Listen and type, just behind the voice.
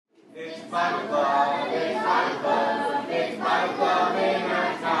Bible Club, it's Bible Club, it's Bible Club in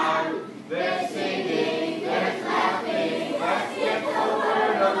our town. There's singing, there's laughing, let's get the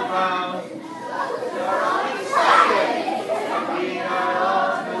word on the ground. You're all excited, we are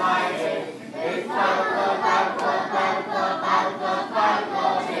all delighted. It's Bible Club, Bible Club, Bible Club, Bible Club, Bible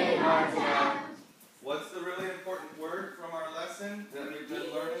Club in our town. What's the really important word from our lesson that we've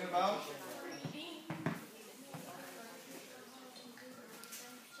been learning about?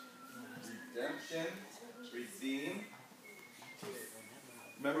 Redemption, redeem.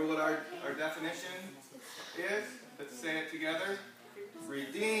 Remember what our definition is? Let's say it together.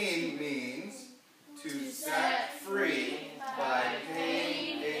 Redeem means to set free by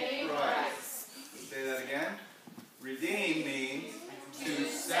paying a price. Say that again. Redeem means to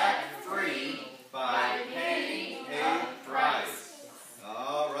set free by paying a price.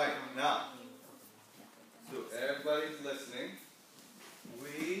 All right, now, so everybody's listening.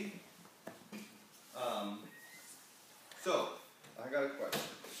 So, I got a question.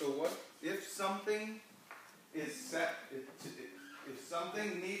 So what, if something is set, if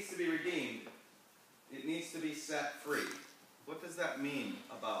something needs to be redeemed, it needs to be set free. What does that mean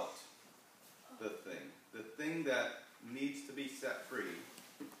about the thing? The thing that needs to be set free,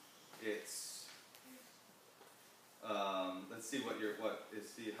 it's, let's see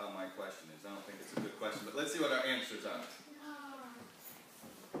see how my question is. I don't think it's a good question, but let's see what our answers are.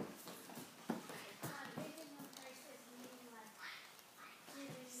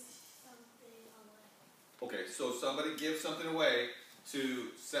 Okay, so somebody gives something away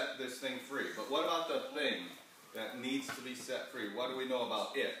to set this thing free. But what about the thing that needs to be set free? What do we know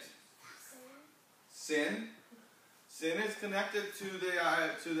about it? Sin. Sin is connected to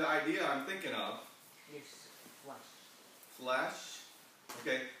the idea I'm thinking of. Yes, flesh. Flesh.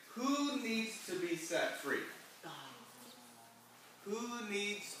 Okay. Who needs to be set free? Who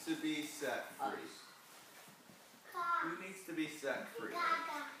needs to be set free? Who needs to be set free?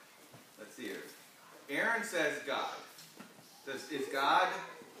 Let's see here. Aaron says God. Is God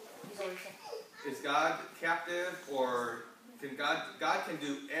captive, or can God can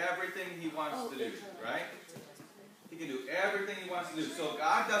do everything He wants to do, right? He can do everything He wants to do. So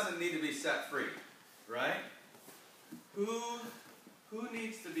God doesn't need to be set free, right? Who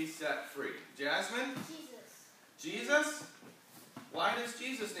needs to be set free? Jasmine? Jesus. Jesus? Why does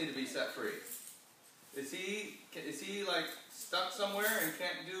Jesus need to be set free? Is he like stuck somewhere and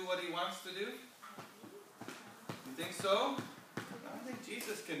can't do what He wants to do? You think so? I think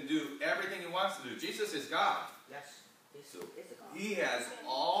Jesus can do everything He wants to do. Jesus is God. Yes. So He has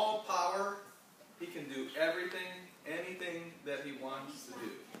all power. He can do everything, anything that He wants to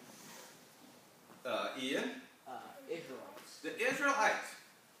do. Ian? Israelites. The Israelites,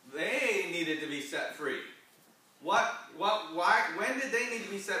 they needed to be set free. Why, when did they need to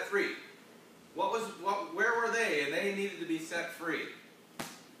be set free? Where were they and they needed to be set free?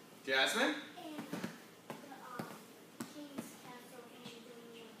 Jasmine?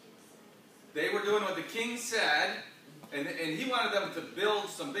 They were doing what the king said, and he wanted them to build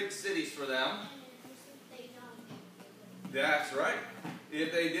some big cities for them. That's right.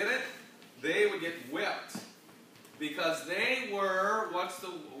 If they did it, they would get whipped. Because they were, what's the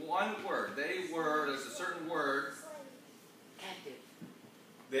one word? They were, there's a certain word. Captive.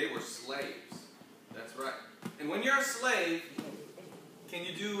 They were slaves. That's right. And when you're a slave, can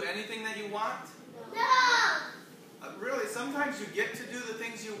you do anything that you want? No! Really, sometimes you get to do the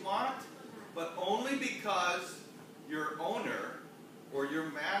things you want, but only because your owner or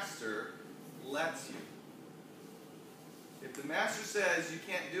your master lets you. If the master says you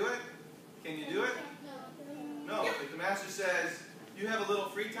can't do it, can you do it? No. If the master says you have a little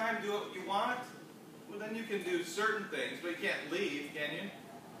free time, do what you want, well then you can do certain things, but you can't leave, can you?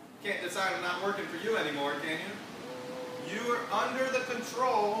 You can't decide I'm not working for you anymore, can you? You are under the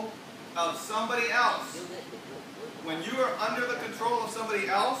control of somebody else. When you are under the control of somebody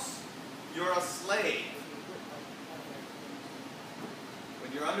else, you're a slave.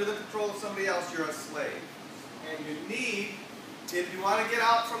 When you're under the control of somebody else, you're a slave. And you need, if you want to get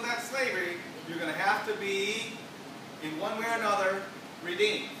out from that slavery, you're going to have to be, in one way or another,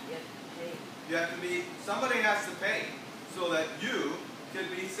 redeemed. You have to be, somebody has to pay so that you can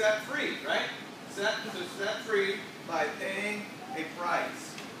be set free, right? Set free by paying a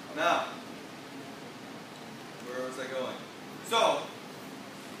price. Now, where was I going? So,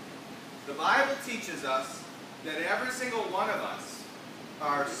 the Bible teaches us that every single one of us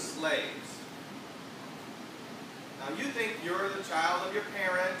are slaves. Now you think you're the child of your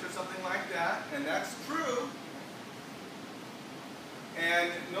parent or something like that, and that's true.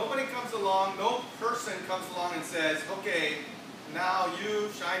 And nobody comes along, no person comes along and says, okay, now you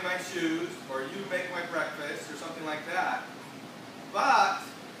shine my shoes, or you make my breakfast, or something like that. But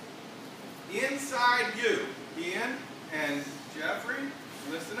inside you, Ian and Jeffrey,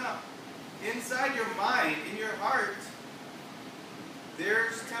 listen up. Inside your mind, in your heart,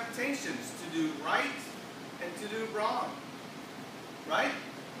 there's temptations to do right and to do wrong. Right?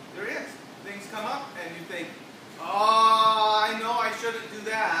 There is. Things come up and you think, oh, I know I shouldn't do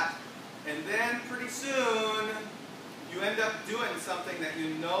that. And then pretty soon, you end up doing something that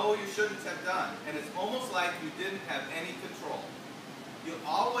you know you shouldn't have done. And it's almost like you didn't have any control. You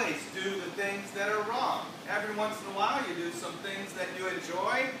always do the things that are wrong. Every once in a while, you do some things that you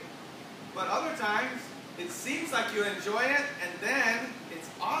enjoy. But other times, it seems like you enjoy it, and then it's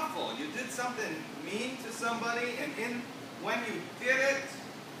awful. You did something mean to somebody, and when you did it,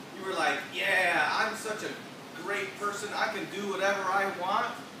 you were like, yeah, I'm such a great person. I can do whatever I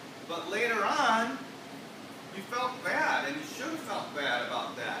want. But later on, you felt bad, and you should have felt bad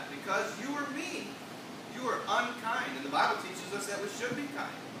about that because you were mean. You were unkind, and the Bible teaches us that we should be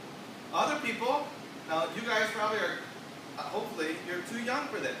kind. Other people, now you guys probably are, hopefully, you're too young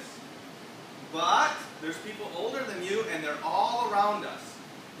for this. But there's people older than you, and they're all around us.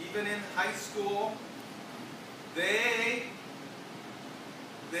 Even in high school, they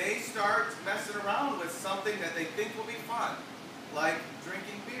start messing around with something that they think will be fun, like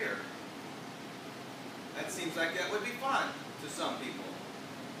drinking beer. That seems like that would be fun to some people.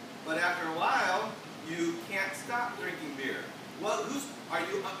 But after a while, you can't stop drinking beer. Well, are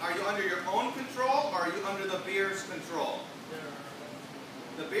you under your own control, or are you under the beer's control?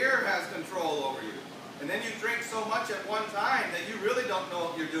 The beer has control over you. And then you drink so much at one time that you really don't know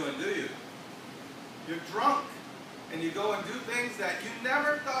what you're doing, do you? You're drunk, and you go and do things that you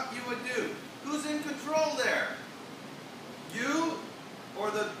never thought you would do. Who's in control there? You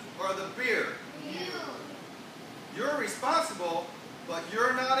or the beer? You. You're responsible, but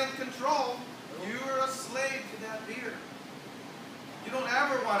you're not in control. You're a slave to that beer. You don't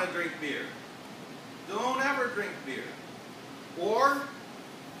ever want to drink beer. Don't ever drink beer. Or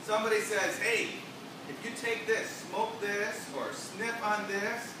somebody says, hey, if you take this, smoke this, or sniff on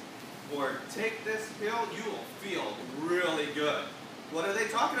this, or take this pill, you will feel really good. What are they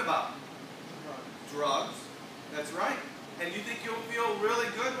talking about? Drugs. That's right. And you think you'll feel really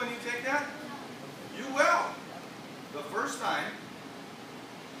good when you take that? You will. The first time,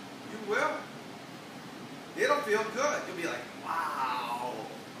 you will. It'll feel good. You'll be like, wow.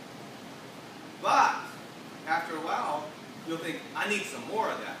 But after a while, you'll think, I need some more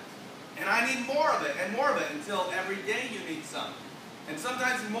of that. And I need more of it, and more of it, until every day you need some. And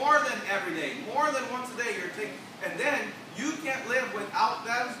sometimes more than every day, more than once a day you're taking. And then you can't live without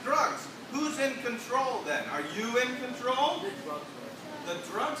those drugs. Who's in control then? Are you in control? The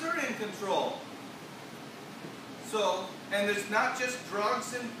drugs are in control. So, and it's not just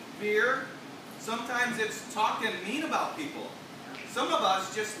drugs and beer. Sometimes it's talking mean about people. Some of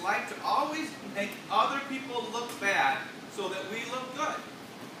us just like to always make other people look bad so that we look good.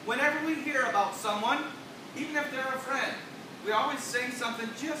 Whenever we hear about someone, even if they're a friend, we always say something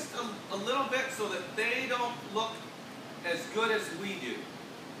just a little bit so that they don't look as good as we do.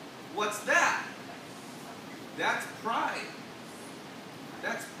 What's that? That's pride.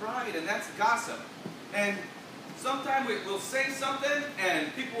 That's pride, and that's gossip. And sometimes we'll say something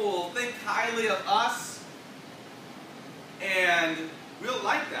and people will think highly of us, and we'll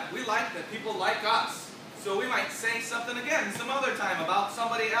like that. We like that people like us. So we might say something again some other time about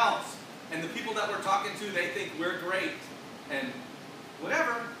somebody else, and the people that we're talking to, they think we're great and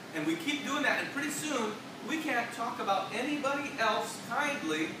whatever, and we keep doing that, and pretty soon we can't talk about anybody else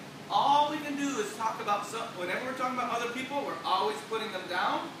kindly. All we can do is talk about whenever we're talking about other people, we're always putting them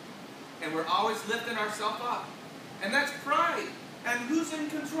down, and we're always lifting ourselves up. And that's pride. And who's in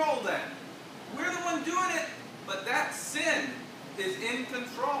control then? We're the one doing it, but that sin is in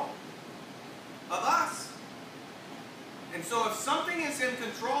control of us. And so if something is in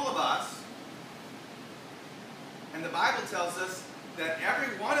control of us, and the Bible tells us that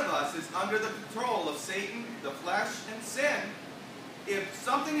every one of us is under the control of Satan, the flesh, and sin, if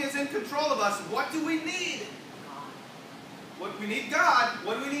something is in control of us, what do we need? We need God.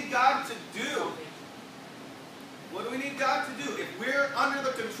 What do we need God to do? What do we need God to do? If we're under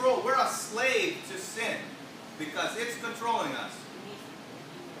the control, we're a slave to sin because it's controlling us.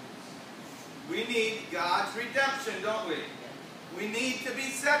 We need God's redemption, don't we? We need to be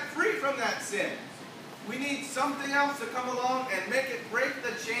set free from that sin. We need something else to come along and make it break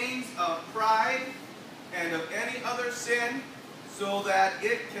the chains of pride and of any other sin so that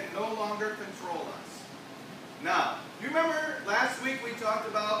it can no longer control us. Now, you remember last week we talked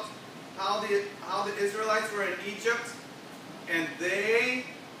about how the Israelites were in Egypt And they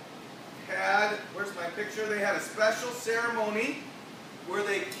had, where's my picture? They had a special ceremony where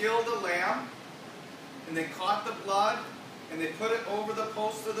they killed a lamb, and they caught the blood, and they put it over the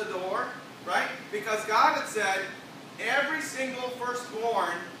post of the door, right? Because God had said, every single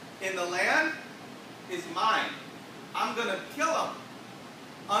firstborn in the land is mine. I'm going to kill them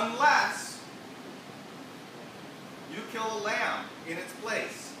unless you kill a lamb in its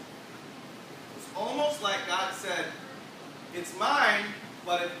place. It's almost like God said, it's mine,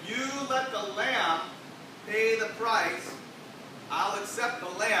 but if you let the lamb pay the price, I'll accept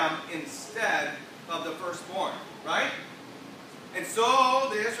the lamb instead of the firstborn, right? And so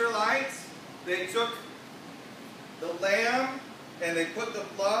the Israelites, they took the lamb and they put the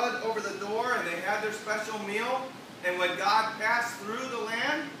blood over the door and they had their special meal. And when God passed through the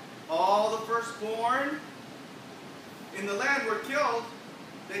land, all the firstborn in the land were killed.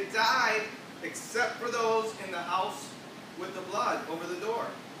 They died except for those in the house with the blood over the door.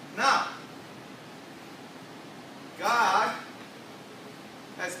 Now, God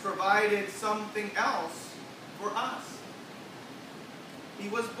has provided something else for us. He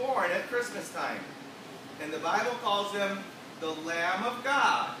was born at Christmas time. And the Bible calls him the Lamb of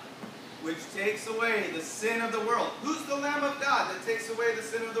God, which takes away the sin of the world. Who's the Lamb of God that takes away the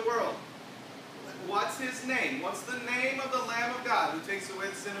sin of the world? What's his name? What's the name of the Lamb of God who takes away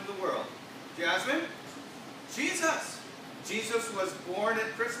the sin of the world? Jasmine? Jesus. Jesus was born at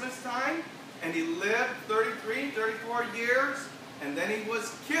Christmas time, and he lived 33, 34 years, and then he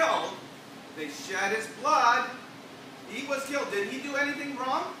was killed. They shed his blood. He was killed. Did he do anything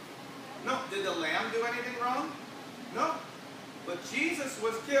wrong? No. Did the lamb do anything wrong? No. But Jesus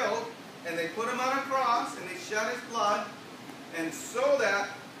was killed, and they put him on a cross, and they shed his blood, and so that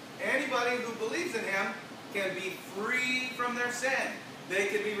anybody who believes in him can be free from their sin. They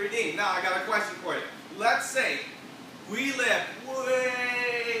can be redeemed. Now, I got a question for you. Let's say we lived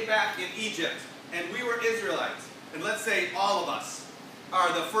way back in Egypt, and we were Israelites. And let's say all of us are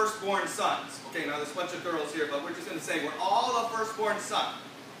the firstborn sons. Okay, now there's a bunch of girls here, but we're just going to say we're all the firstborn son.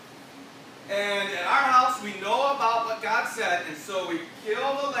 And at our house, we know about what God said, and so we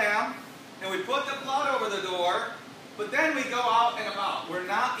kill the lamb, and we put the blood over the door, but then we go out and about. We're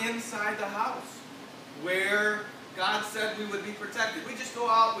not inside the house where God said we would be protected. We just go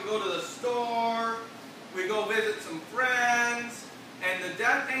out, we go to the store, we go visit some friends, and the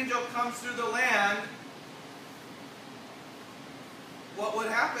death angel comes through the land. What would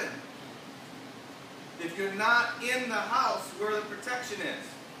happen if you're not in the house where the protection is?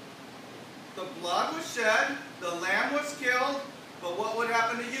 The blood was shed, the lamb was killed, but what would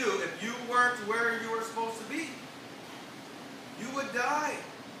happen to you if you weren't where you were supposed to be? You would die.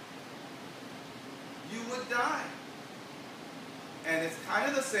 You would die. And it's kind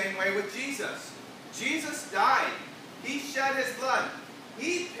of the same way with Jesus. Jesus died. He shed his blood.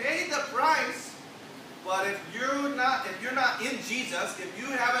 He paid the price. But if you're not in Jesus, if you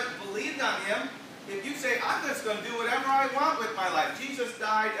haven't believed on him, if you say, I'm just going to do whatever I want with my life. Jesus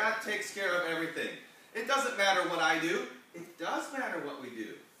died, that takes care of everything. It doesn't matter what I do. It does matter what we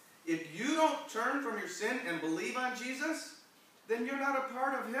do. If you don't turn from your sin and believe on Jesus, then you're not a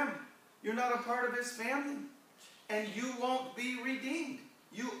part of him. You're not a part of his family. And you won't be redeemed.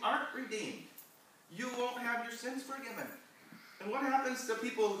 You aren't redeemed. You won't have your sins forgiven. And what happens to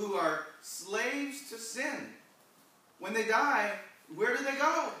people who are slaves to sin? When they die, where do they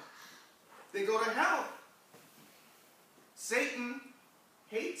go? They go to hell. Satan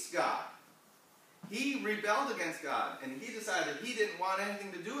hates God. He rebelled against God, and he decided he didn't want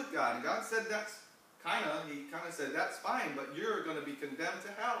anything to do with God. And God said, he kind of said, that's fine, but you're going to be condemned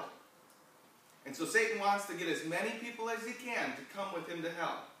to hell. And so Satan wants to get as many people as he can to come with him to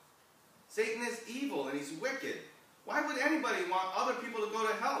hell. Satan is evil and he's wicked. Why would anybody want other people to go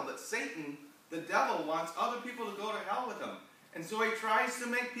to hell? But Satan, the devil, wants other people to go to hell with him. And so he tries to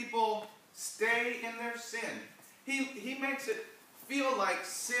make people stay in their sin. He makes it feel like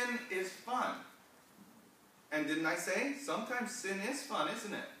sin is fun. And didn't I say, sometimes sin is fun,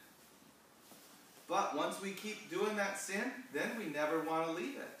 isn't it? But once we keep doing that sin, then we never want to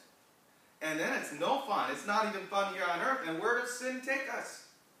leave it. And then it's no fun. It's not even fun here on earth. And where does sin take us?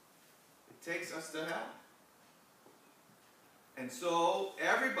 It takes us to hell. And so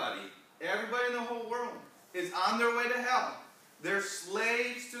everybody in the whole world is on their way to hell. They're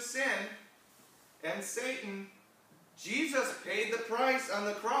slaves to sin and Satan. Jesus paid the price on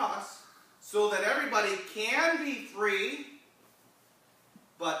the cross so that everybody can be free.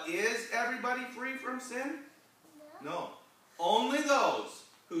 But is everybody free from sin? No. Only those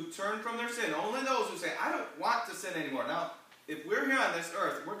who turn from their sin. Only those who say, I don't want to sin anymore. Now, if we're here on this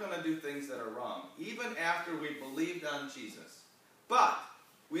earth, we're going to do things that are wrong, even after we believed on Jesus. But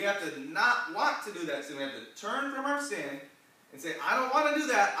we have to not want to do that sin. We have to turn from our sin and say, I don't want to do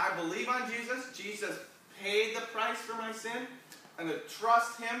that. I believe on Jesus. Jesus paid the price for my sin. I'm going to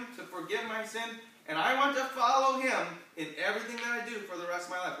trust him to forgive my sin. And I want to follow him in everything that I do for the rest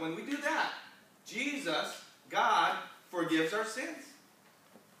of my life. When we do that, Jesus, God, forgives our sins.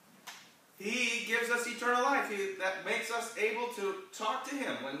 He gives us eternal life. That makes us able to talk to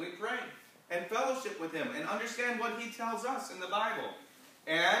him when we pray and fellowship with him and understand what he tells us in the Bible.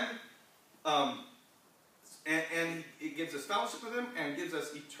 And it gives us fellowship with him and gives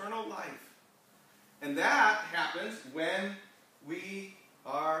us eternal life. And that happens when we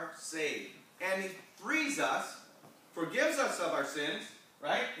are saved. And he frees us, forgives us of our sins,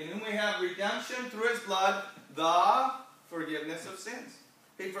 right? In whom we have redemption through his blood, the forgiveness of sins.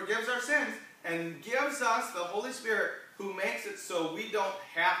 He forgives our sins and gives us the Holy Spirit who makes it so we don't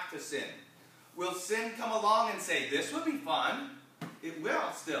have to sin. Will sin come along and say, this would be fun? It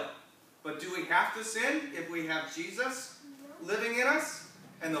will still. But do we have to sin if we have Jesus living in us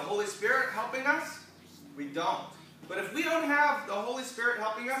and the Holy Spirit helping us? We don't. But if we don't have the Holy Spirit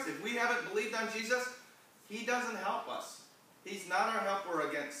helping us, if we haven't believed on Jesus, he doesn't help us. He's not our helper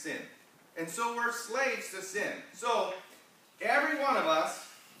against sin. And so we're slaves to sin. So every one of us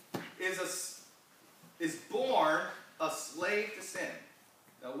is born a slave to sin.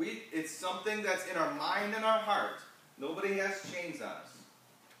 Now it's something that's in our mind and our heart. Nobody has chains on us.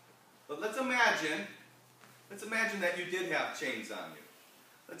 But let's imagine that you did have chains on you.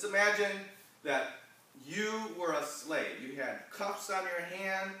 Let's imagine that you were a slave. You had cuffs on your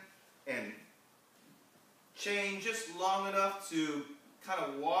hand and chain just long enough to kind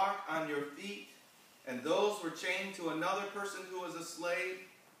of walk on your feet. And those were chained to another person who was a slave,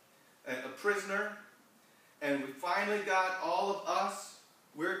 a prisoner. And we finally got all of us.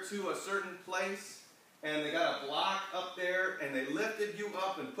 We're to a certain place. And they got a block up there. And they lifted you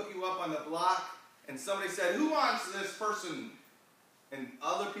up and put you up on the block. And somebody said, who wants this person? And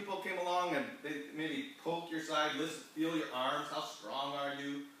other people came along and they maybe poke your side, feel your arms. How strong are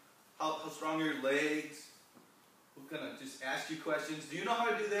you? How strong are your legs? We're going to just ask you questions. Do you know how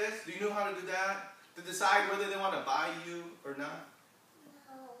to do this? Do you know how to do that? To decide whether they want to buy you or not?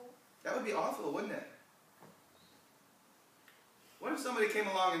 No. That would be awful, wouldn't it? What if somebody came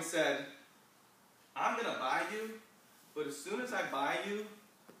along and said, I'm going to buy you, but as soon as I buy you,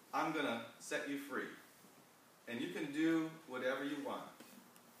 I'm going to set you free. And you can do whatever you want.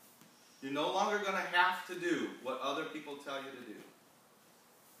 You're no longer going to have to do what other people tell you to do.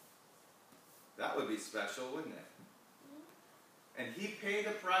 That would be special, wouldn't it? And he paid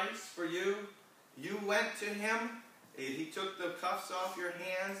the price for you. You went to him. He took the cuffs off your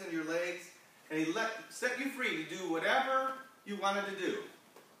hands and your legs. And he set you free to do whatever you wanted to do.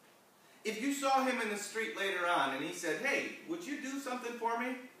 If you saw him in the street later on and he said, hey, would you do something for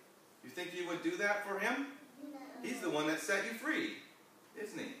me? You think you would do that for him? No. He's the one that set you free,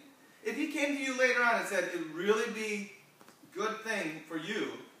 isn't he? If he came to you later on and said, it would really be a good thing for you,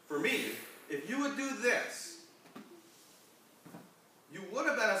 for me, if you would do this, you would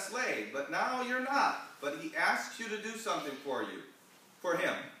have been a slave, but now you're not. But he asked you to do something for you, for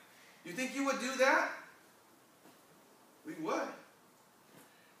him. You think you would do that? We would.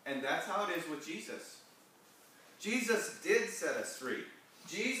 And that's how it is with Jesus. Jesus did set us free.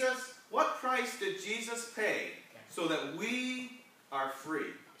 What price did Jesus pay so that we are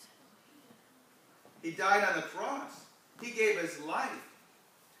free? He died on the cross. He gave his life.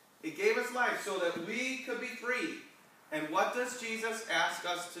 He gave his life so that we could be free. And what does Jesus ask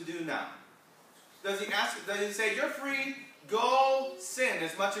us to do now? Does he say, you're free, go sin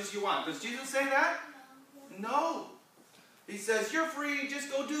as much as you want? Does Jesus say that? No. He says, you're free,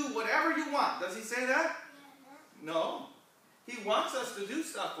 just go do whatever you want. Does he say that? No. He wants us to do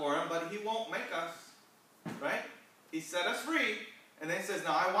stuff for him, but he won't make us. Right? He set us free, and then he says,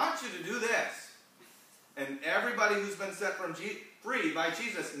 now I want you to do this. And everybody who's been set free by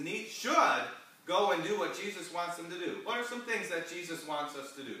Jesus should go and do what Jesus wants them to do. What are some things that Jesus wants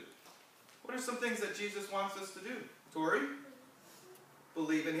us to do? What are some things that Jesus wants us to do? Tori?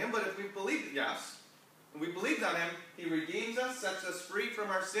 Believe in him, but if we believe, yes, and we believed on him, he redeems us, sets us free from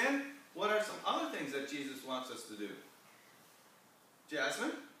our sin. What are some other things that Jesus wants us to do?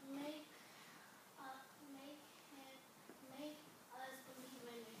 Jasmine? Make us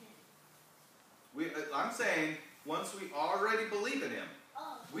believe in him. I'm saying, once we already believe in him,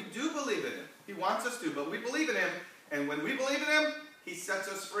 we do believe in him. He wants us to, but we believe in him. And when we believe in him, he sets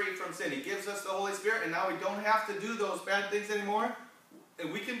us free from sin. He gives us the Holy Spirit, and now we don't have to do those bad things anymore.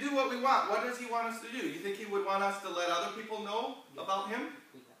 And we can do what we want. What does he want us to do? You think he would want us to let other people know about him?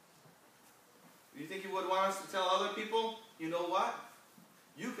 You think he would want us to tell other people, you know what?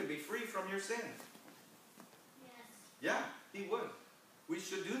 you could be free from your sin. Yes. Yeah, he would. We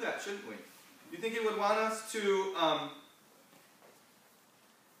should do that, shouldn't we? You think he would want us to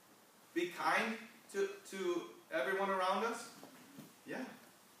be kind to everyone around us? Yeah.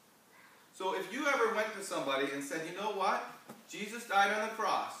 So if you ever went to somebody and said, you know what? Jesus died on the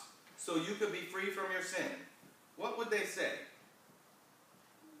cross so you could be free from your sin. What would they say?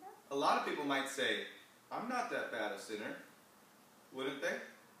 A lot of people might say, I'm not that bad a sinner. Wouldn't they?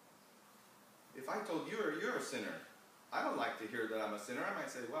 If I told you you're a sinner, I don't like to hear that I'm a sinner. I might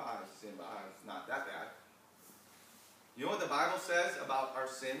say, well, I sin, but it's not that bad. You know what the Bible says about our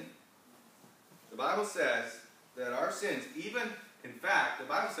sin? The Bible says that our sins, even, in fact, the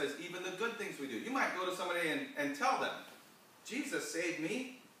Bible says even the good things we do. You might go to somebody and tell them, Jesus saved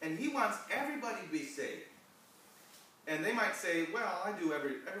me, and he wants everybody to be saved. And they might say, well, I do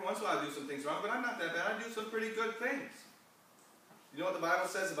every once in a while I do some things wrong, but I'm not that bad. I do some pretty good things. You know what the Bible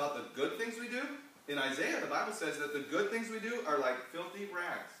says about the good things we do? In Isaiah, the Bible says that the good things we do are like filthy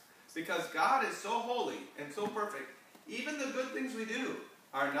rags. Because God is so holy and so perfect, even the good things we do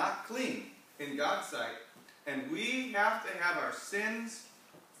are not clean in God's sight. And we have to have our sins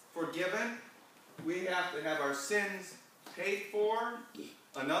forgiven. We have to have our sins paid for.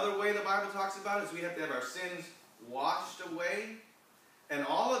 Another way the Bible talks about it is we have to have our sins washed away. And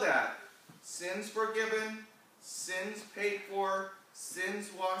all of that, sins forgiven, sins paid for, sins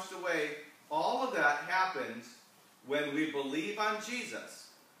washed away, all of that happens when we believe on Jesus.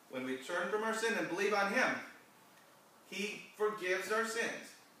 When we turn from our sin and believe on him, he forgives our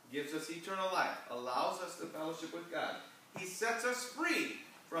sins, gives us eternal life, allows us to fellowship with God. He sets us free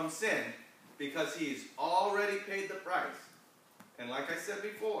from sin because he's already paid the price. And like I said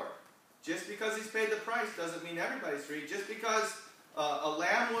before, just because he's paid the price doesn't mean everybody's free. Just because a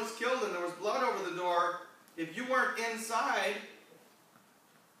lamb was killed and there was blood over the door, if you weren't inside,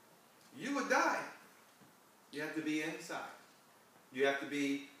 you would die. You have to be inside. You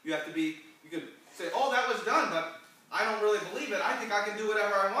could say, oh, that was done, but I don't really believe it. I think I can do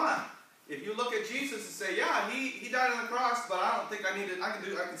whatever I want. If you look at Jesus and say, yeah, he died on the cross, but I don't think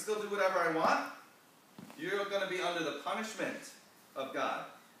I can still do whatever I want, you're going to be under the punishment of God.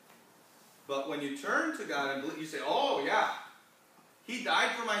 But when you turn to God and believe, you say, oh, yeah, he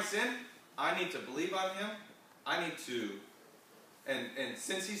died for my sin. I need to believe on him. I need to, and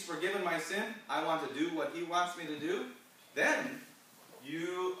since he's forgiven my sin, I want to do what he wants me to do. Then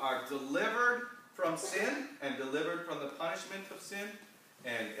you are delivered from sin and delivered from the punishment of sin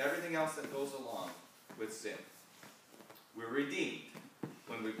and everything else that goes along with sin. We're redeemed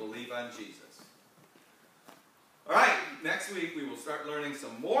when we believe on Jesus. All right, next week we will start learning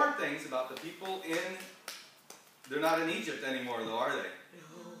some more things about the people they're not in Egypt anymore though, are they?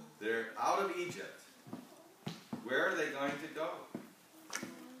 No. They're out of Egypt. Where are they going to go?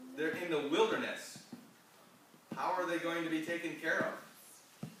 They're in the wilderness. How are they going to be taken care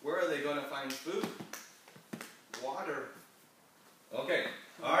of? Where are they going to find food? Water. Okay.